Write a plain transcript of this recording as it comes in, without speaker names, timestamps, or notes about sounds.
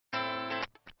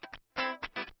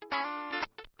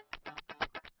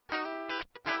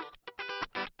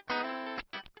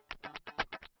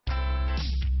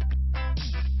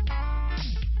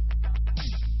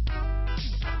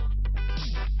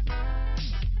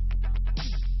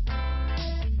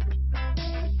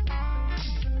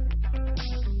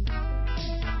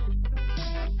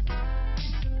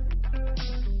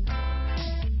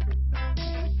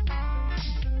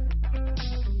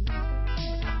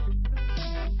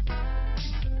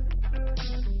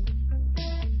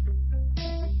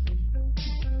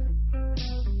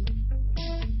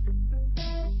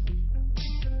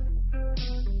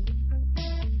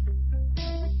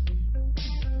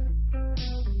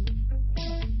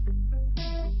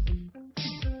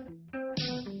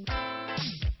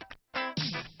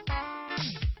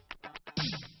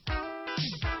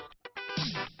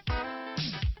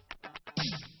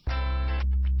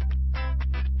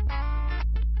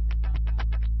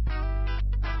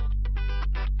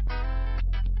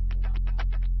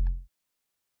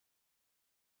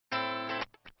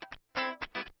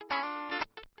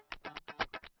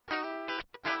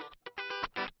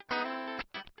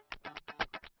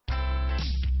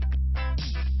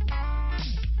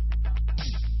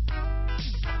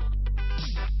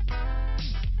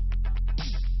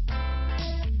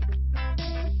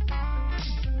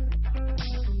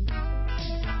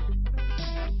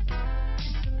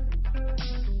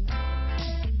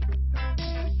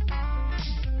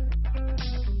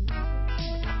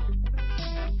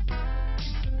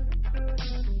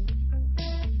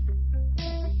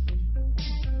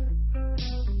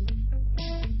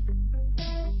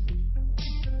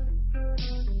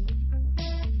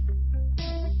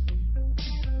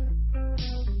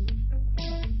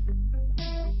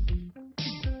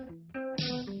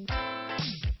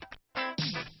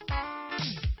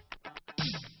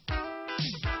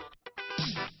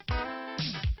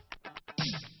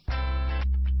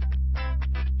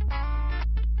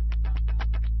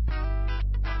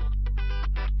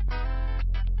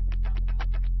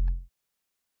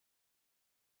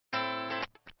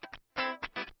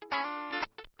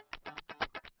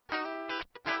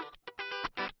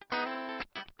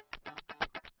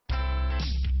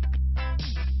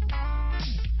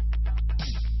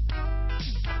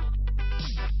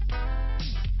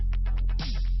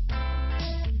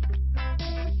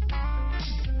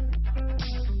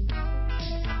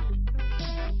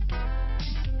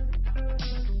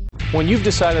When you've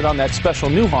decided on that special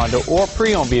new Honda or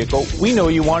pre-owned vehicle, we know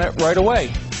you want it right away.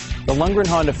 The Lundgren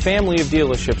Honda family of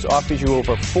dealerships offers you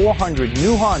over 400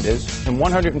 new Hondas and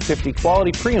 150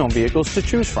 quality pre-owned vehicles to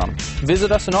choose from.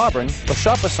 Visit us in Auburn or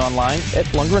shop us online at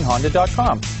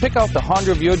LundgrenHonda.com. Pick out the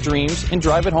Honda of your dreams and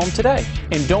drive it home today.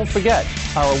 And don't forget,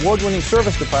 our award-winning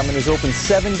service department is open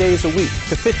 7 days a week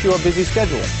to fit your busy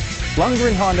schedule.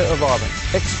 Lundgren Honda of Auburn.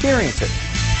 Experience it.